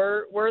 yeah.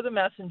 We're the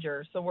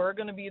messenger, so we're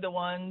going to be the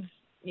ones,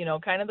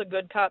 kind of the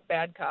good cop,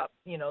 bad cop.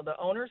 The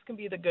owners can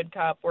be the good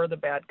cop, we're the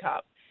bad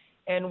cop.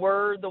 And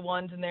we're the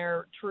ones in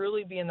there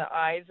truly being the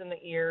eyes and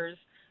the ears,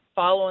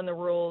 following the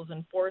rules,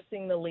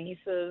 enforcing the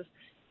leases,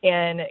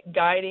 and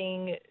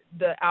guiding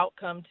the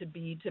outcome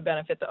to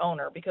benefit the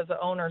owner, because the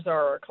owners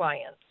are our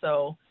clients.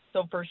 So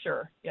for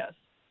sure, yes.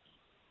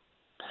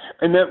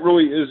 And that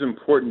really is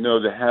important, though,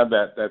 to have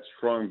that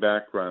strong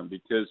background,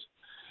 because,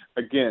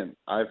 again,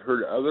 I've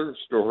heard other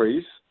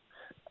stories,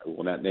 I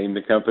will not name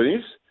the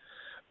companies,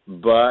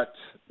 but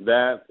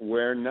that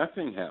where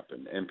nothing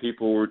happened and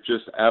people were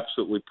just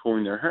absolutely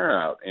pulling their hair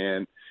out,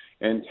 and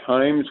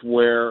times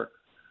where,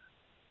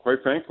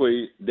 quite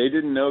frankly, they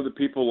didn't know the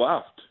people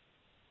left.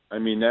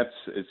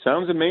 It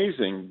sounds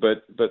amazing,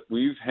 but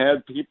we've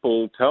had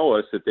people tell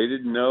us that they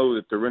didn't know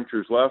that the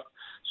renters left,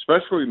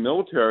 especially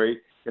military.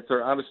 If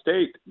they're out of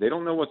state, they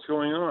don't know what's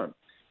going on.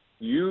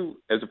 You,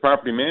 as a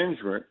property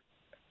management,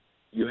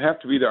 you have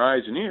to be their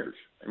eyes and ears.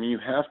 You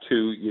have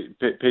to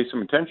pay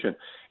some attention,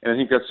 and I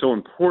think that's so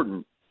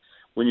important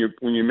when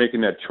you're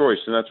making that choice.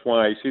 And that's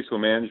why Cecil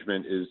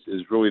Management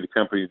is really the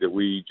company that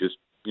we just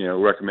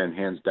recommend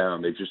hands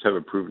down. They just have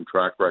a proven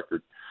track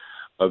record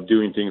of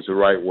doing things the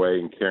right way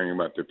and caring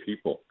about their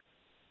people.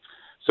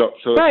 So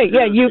right,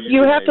 yeah,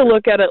 you have to maybe.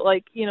 look at it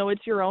like,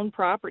 it's your own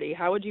property.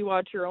 How would you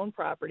want your own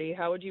property?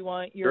 How would you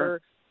want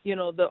your,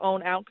 Sure. the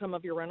own outcome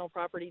of your rental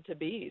property to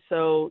be?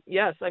 So,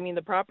 yes, I mean,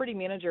 the property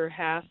manager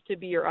has to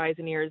be your eyes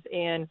and ears.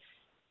 And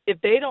if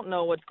they don't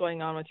know what's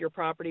going on with your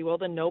property, well,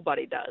 then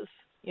nobody does.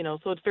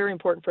 So it's very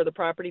important for the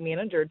property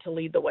manager to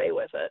lead the way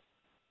with it.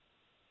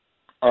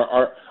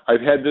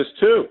 I've had this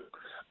too.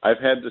 I've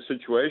had the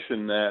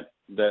situation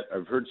that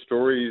I've heard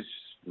stories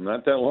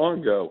not that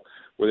long ago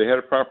where they had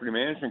a property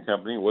management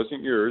company. It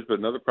wasn't yours, but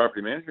another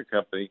property management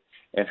company.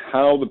 And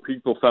how the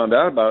people found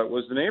out about it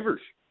was the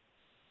neighbors.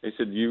 They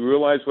said, "Do you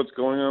realize what's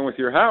going on with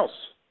your house?"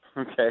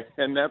 Okay,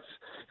 and that's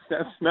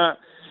not,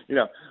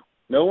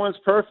 no one's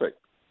perfect.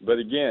 But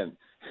again,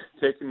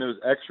 taking those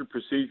extra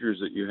procedures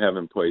that you have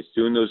in place,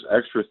 doing those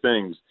extra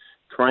things,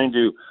 trying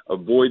to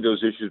avoid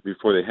those issues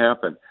before they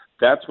happen,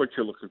 that's what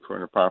you're looking for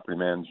in a property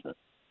management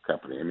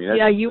company. I mean, that's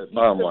the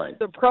bottom line.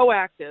 The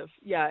proactive.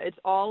 Yeah, it's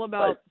all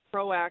about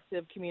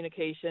proactive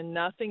communication,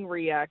 nothing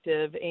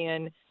reactive.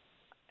 And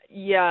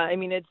yeah, I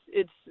mean,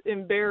 it's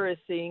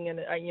embarrassing,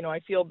 and I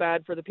feel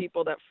bad for the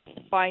people that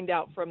find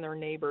out from their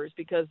neighbors,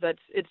 because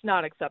it's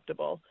not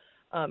acceptable.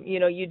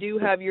 You do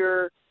have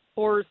your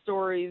horror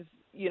stories,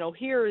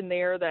 here and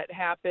there that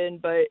happen,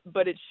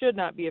 but it should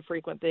not be a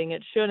frequent thing.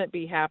 It shouldn't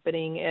be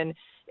happening. And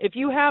if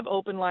you have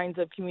open lines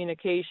of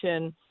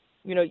communication,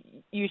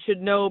 you should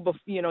know,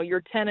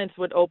 your tenants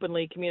would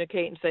openly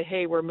communicate and say,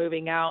 "Hey, we're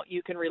moving out."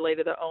 You can relay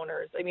to the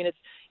owners. I mean,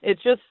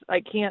 it's just,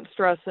 I can't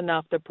stress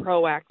enough the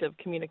proactive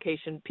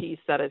communication piece.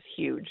 That is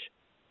huge.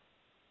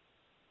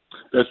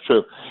 That's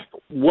true.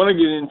 Want to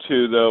get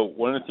into, though,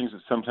 one of the things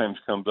that sometimes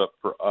comes up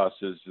for us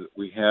is that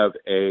we have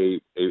a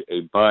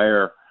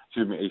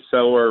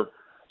seller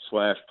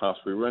 /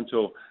 possibly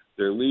rental.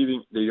 They're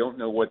leaving. They don't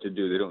know what to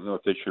do. They don't know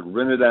if they should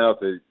rent it out.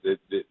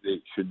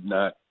 They should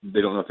not. They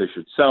don't know if they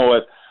should sell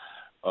it.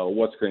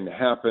 What's going to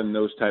happen?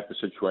 Those type of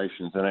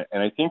situations.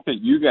 And I think that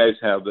you guys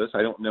have this.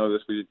 I don't know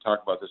this. We didn't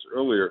talk about this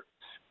earlier,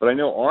 but I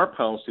know our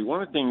policy.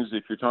 One of the things,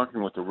 if you're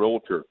talking with a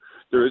realtor,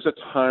 there is a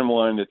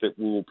timeline that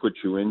we will put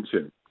you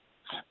into.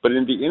 But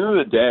at the end of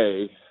the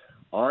day,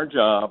 our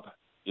job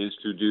is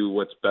to do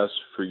what's best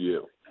for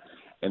you.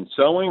 And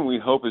selling, we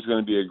hope, is going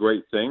to be a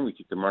great thing. We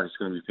think the market's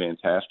going to be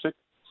fantastic.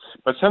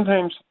 But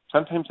sometimes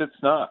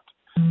it's not.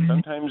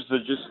 Sometimes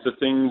the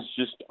things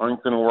just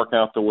aren't going to work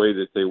out the way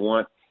that they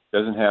want.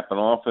 Doesn't happen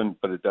often,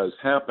 but it does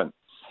happen.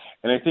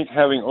 And I think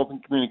having open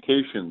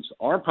communications,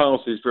 our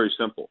policy is very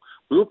simple.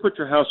 We will put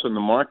your house on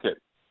the market,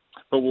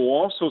 but we'll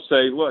also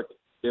say, look,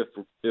 if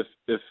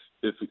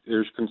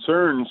there's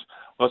concerns,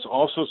 let's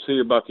also see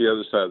about the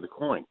other side of the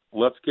coin.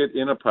 Let's get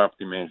in a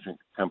property management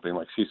company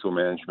like Cecil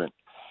Management,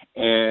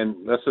 and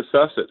let's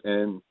assess it,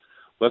 and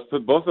let's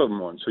put both of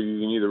them on, so you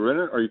can either rent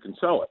it or you can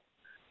sell it.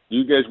 Do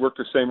you guys work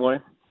the same way?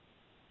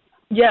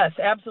 Yes,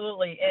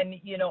 absolutely. And,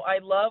 I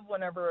love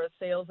whenever a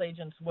sales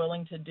agent's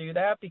willing to do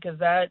that, because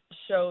that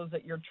shows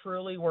that you're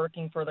truly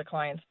working for the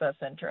client's best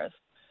interest.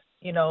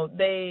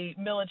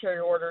 Military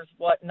orders,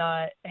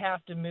 whatnot,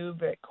 have to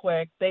move it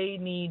quick. They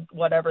need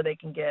whatever they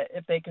can get,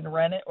 if they can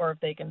rent it or if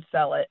they can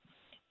sell it.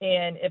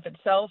 And if it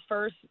sells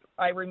first,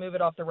 I remove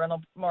it off the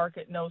rental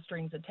market, no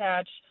strings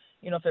attached.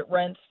 If it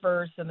rents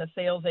first, then the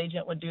sales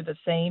agent would do the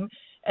same.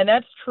 And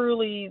that's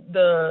truly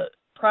the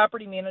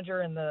property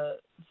manager and the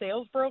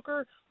sales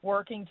broker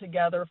working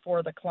together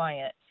for the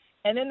client.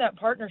 And then that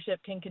partnership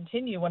can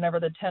continue whenever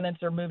the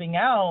tenants are moving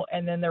out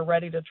and then they're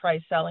ready to try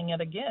selling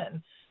it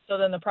again. So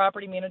then the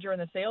property manager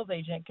and the sales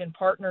agent can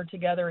partner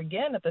together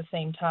again at the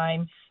same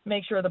time,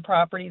 make sure the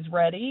property's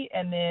ready,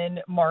 and then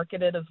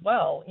market it as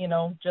well,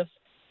 just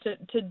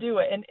to do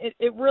it. And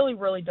it really,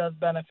 really does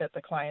benefit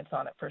the clients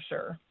on it for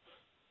sure.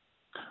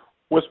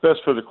 What's best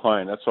for the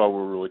client? That's all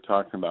we're really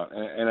talking about.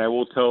 And I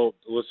will tell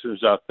the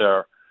listeners out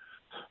there,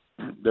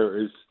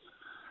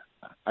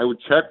 I would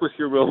check with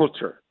your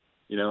realtor.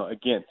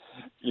 Again,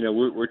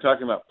 we're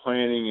talking about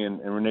planning,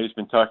 and Renee's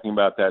been talking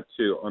about that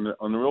too. On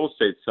the real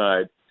estate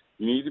side,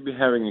 you need to be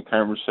having a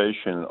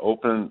conversation, an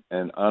open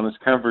and honest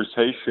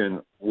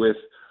conversation with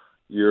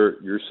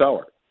your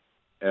seller.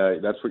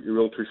 That's what your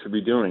realtor should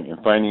be doing,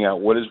 and finding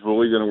out what is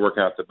really going to work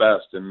out the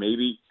best. And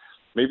maybe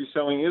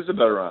selling is a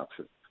better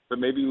option, but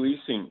maybe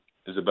leasing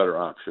is a better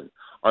option,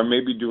 or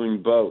maybe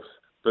doing both,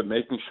 but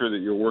making sure that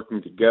you're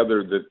working together.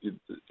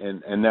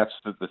 And that's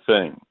the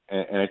thing.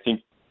 And I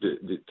think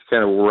to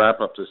kind of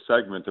wrap up this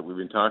segment that we've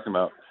been talking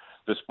about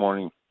this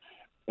morning,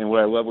 and what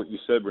I love what you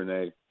said,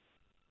 Renee,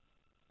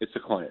 it's the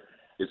client.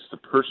 It's the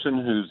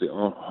person who's the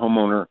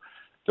homeowner.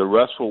 The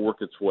rest will work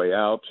its way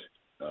out.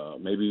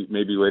 Maybe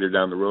later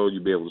down the road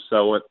you'll be able to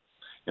sell it,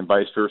 and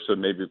vice versa.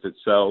 Maybe if it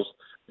sells,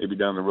 maybe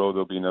down the road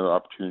there'll be another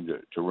opportunity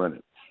to rent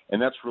it.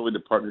 And that's really the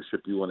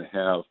partnership you want to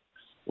have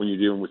when you're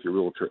dealing with your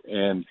realtor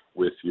and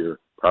with your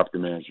property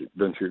manager.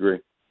 Don't you agree?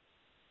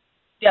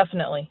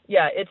 Definitely.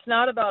 Yeah, it's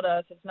not about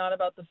us. It's not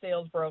about the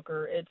sales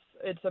broker.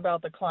 It's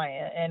about the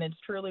client, and it's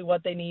truly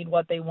what they need,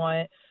 what they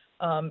want.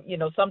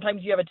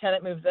 Sometimes you have a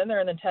tenant moves in there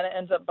and the tenant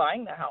ends up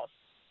buying the house.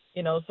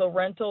 So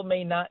rental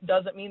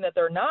doesn't mean that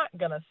they're not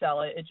going to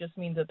sell it. It just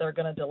means that they're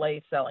going to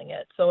delay selling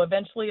it. So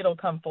eventually it'll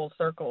come full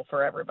circle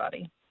for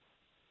everybody.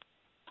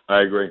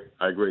 I agree.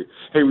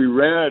 Hey, we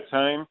ran out of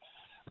time.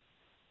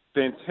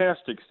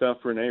 Fantastic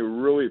stuff, Renee.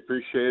 Really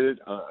appreciate it.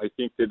 I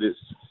think that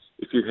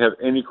if you have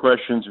any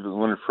questions, if you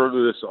want to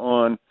further this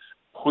on,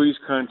 please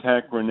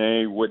contact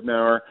Renee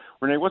Wittenauer.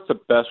 Renee, what's the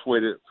best way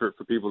for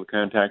people to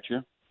contact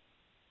you?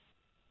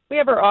 We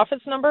have our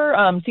office number,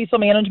 Cecil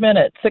Management,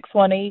 at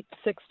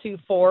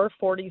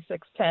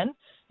 618-624-4610.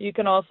 You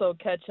can also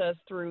catch us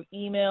through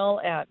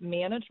email at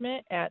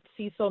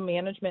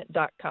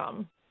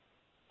management@cecilmanagement.com.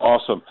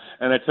 Awesome.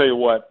 And I tell you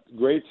what,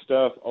 great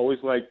stuff. Always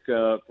like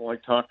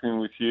talking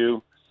with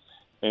you.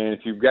 And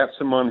if you've got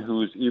someone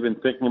who's even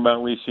thinking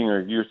about leasing or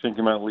you're thinking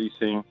about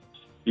leasing,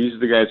 these are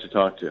the guys to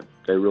talk to.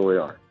 They really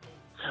are.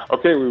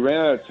 Okay, we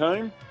ran out of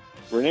time.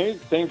 Renee,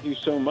 thank you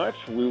so much.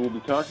 We will be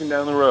talking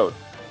down the road.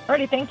 All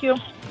righty, thank you.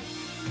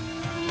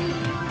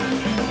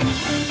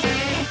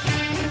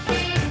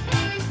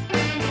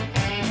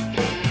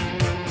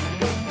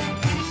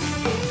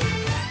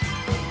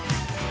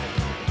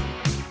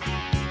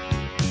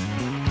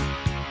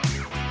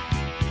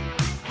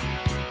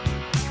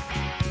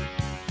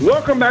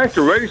 Welcome back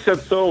to Ready, Set,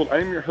 Sold.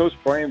 I'm your host,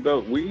 Brian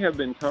Vogt. We have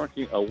been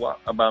talking a lot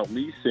about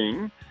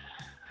leasing,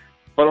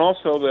 but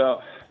also the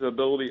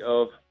ability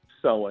of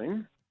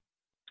selling,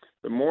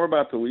 but more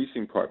about the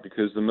leasing part,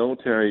 because the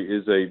military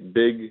is a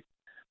big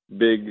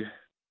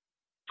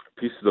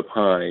piece of the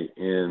pie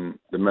in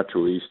the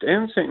Metro East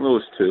and St.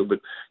 Louis too,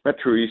 but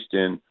Metro East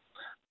in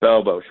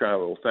Belleville,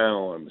 Shiloh,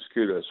 Fallon,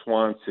 Muscuda,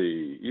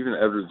 Swansea, even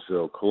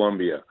Edwardsville,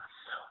 Columbia.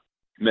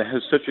 And that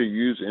has such a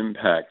huge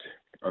impact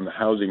on the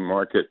housing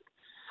market.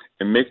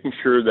 And making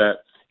sure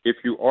that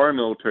if you are a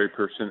military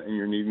person and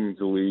you're needing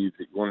to leave,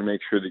 that you want to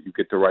make sure that you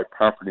get the right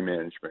property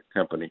management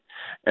company.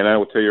 And I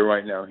will tell you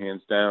right now,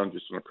 hands down,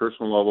 just on a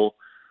personal level,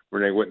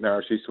 Renee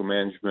Wittenauer, Cecil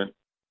Management,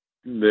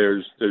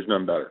 there's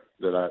none better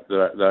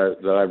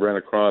that I've ran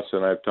across,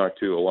 and I've talked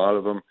to a lot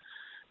of them.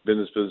 Been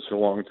in this business a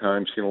long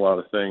time, seen a lot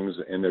of things,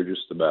 and they're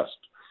just the best.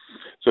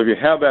 So if you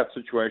have that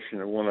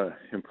situation, I want to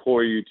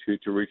implore you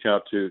to reach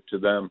out to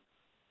them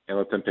and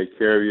let them take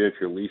care of you if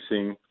you're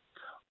leasing.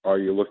 Are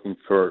you looking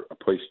for a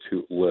place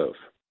to live?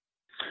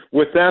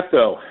 With that,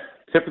 though,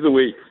 tip of the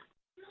week.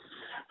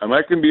 I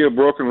might be a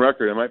broken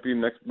record. I might be the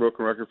next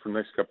broken record for the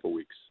next couple of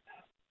weeks.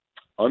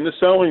 On the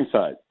selling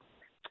side,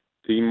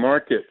 the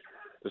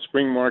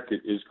spring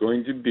market is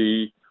going to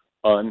be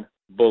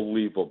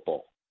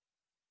unbelievable.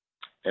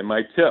 And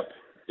my tip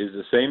is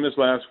the same as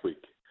last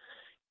week.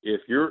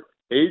 If your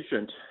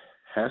agent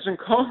hasn't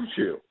called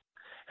you,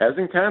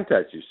 hasn't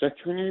contacted you, sent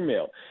you an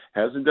email,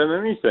 hasn't done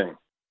anything,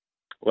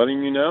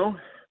 letting you know,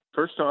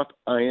 first off,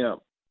 I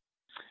am.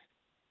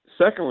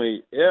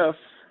 Secondly, if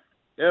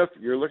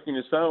you're looking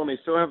to sell and they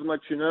still haven't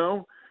let you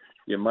know,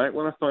 you might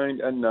want to find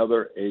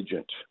another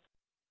agent.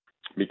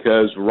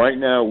 Because right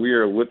now we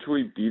are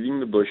literally beating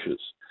the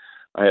bushes.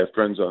 I have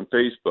friends on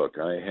Facebook.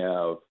 I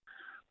have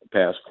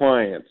past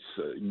clients.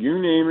 You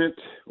name it.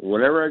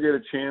 Whenever I get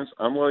a chance,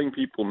 I'm letting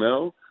people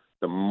know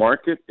the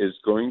market is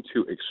going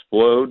to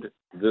explode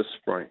this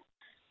spring.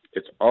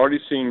 It's already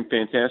seeing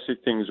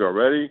fantastic things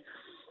already.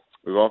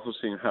 We've also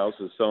seen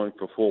houses selling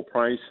for full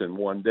price in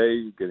one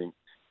day, getting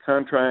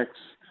contracts,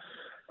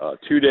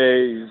 2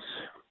 days,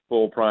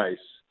 full price.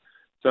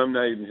 Some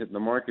not even hitting the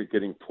market,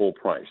 getting full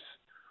price.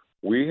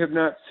 We have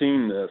not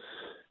seen this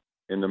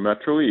in the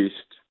Metro East,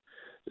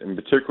 in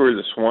particular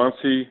the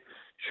Swansea,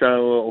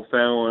 Shiloh,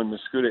 Fallon,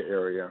 Muscuda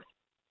area,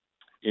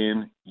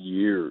 in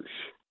years.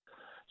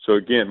 So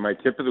again, my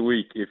tip of the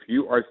week, if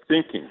you are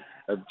thinking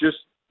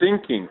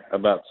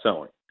about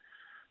selling,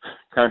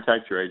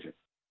 contact your agent.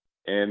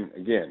 And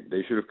again,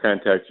 they should have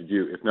contacted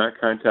you. If not,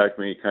 contact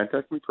me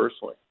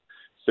personally.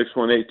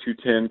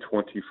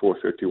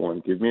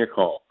 618-210-2451. Give me a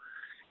call.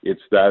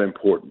 It's that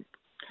important.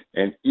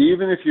 And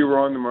even if you were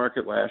on the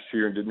market last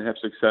year and didn't have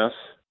success,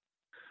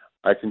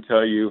 I can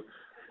tell you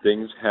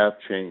things have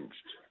changed.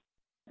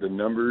 The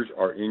numbers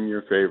are in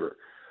your favor.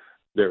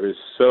 There is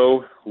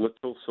so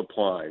little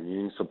supply,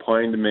 meaning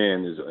supply and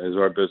demand is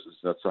our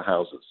business. That's the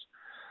houses.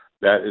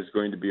 That is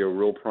going to be a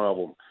real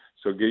problem.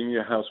 So getting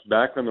your house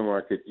back on the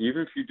market,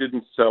 even if you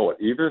didn't sell it,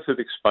 even if it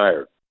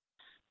expired,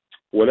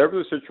 whatever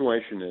the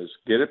situation is,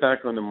 get it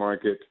back on the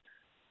market.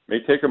 May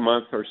take a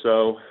month or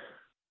so,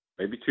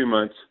 maybe 2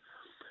 months,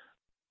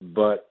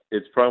 but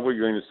it's probably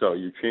going to sell.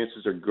 Your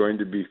chances are going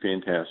to be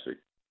fantastic.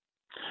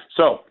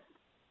 So,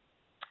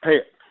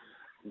 hey,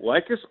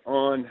 like us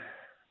on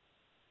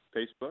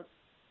Facebook.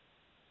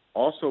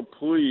 Also,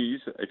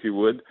 please, if you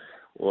would,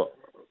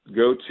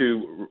 go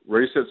to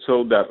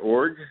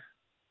readysetsold.org.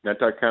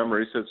 Net.com,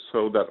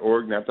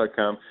 readysetsold.org,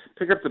 net.com.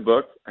 Pick up the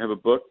book. I have a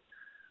book,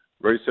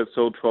 Ready, Set,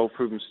 Sold, 12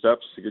 Proven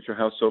Steps to Get Your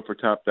House Sold for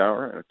Top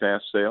Dollar at a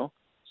fast sale,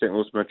 St.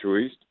 Louis Metro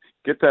East.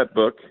 Get that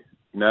book.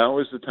 Now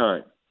is the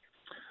time.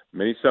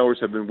 Many sellers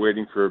have been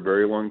waiting for a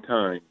very long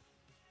time.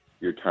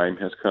 Your time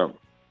has come.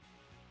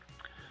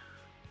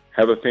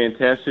 Have a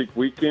fantastic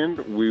weekend.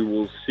 We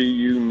will see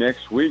you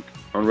next week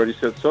on Ready,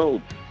 Set,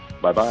 Sold.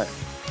 Bye-bye.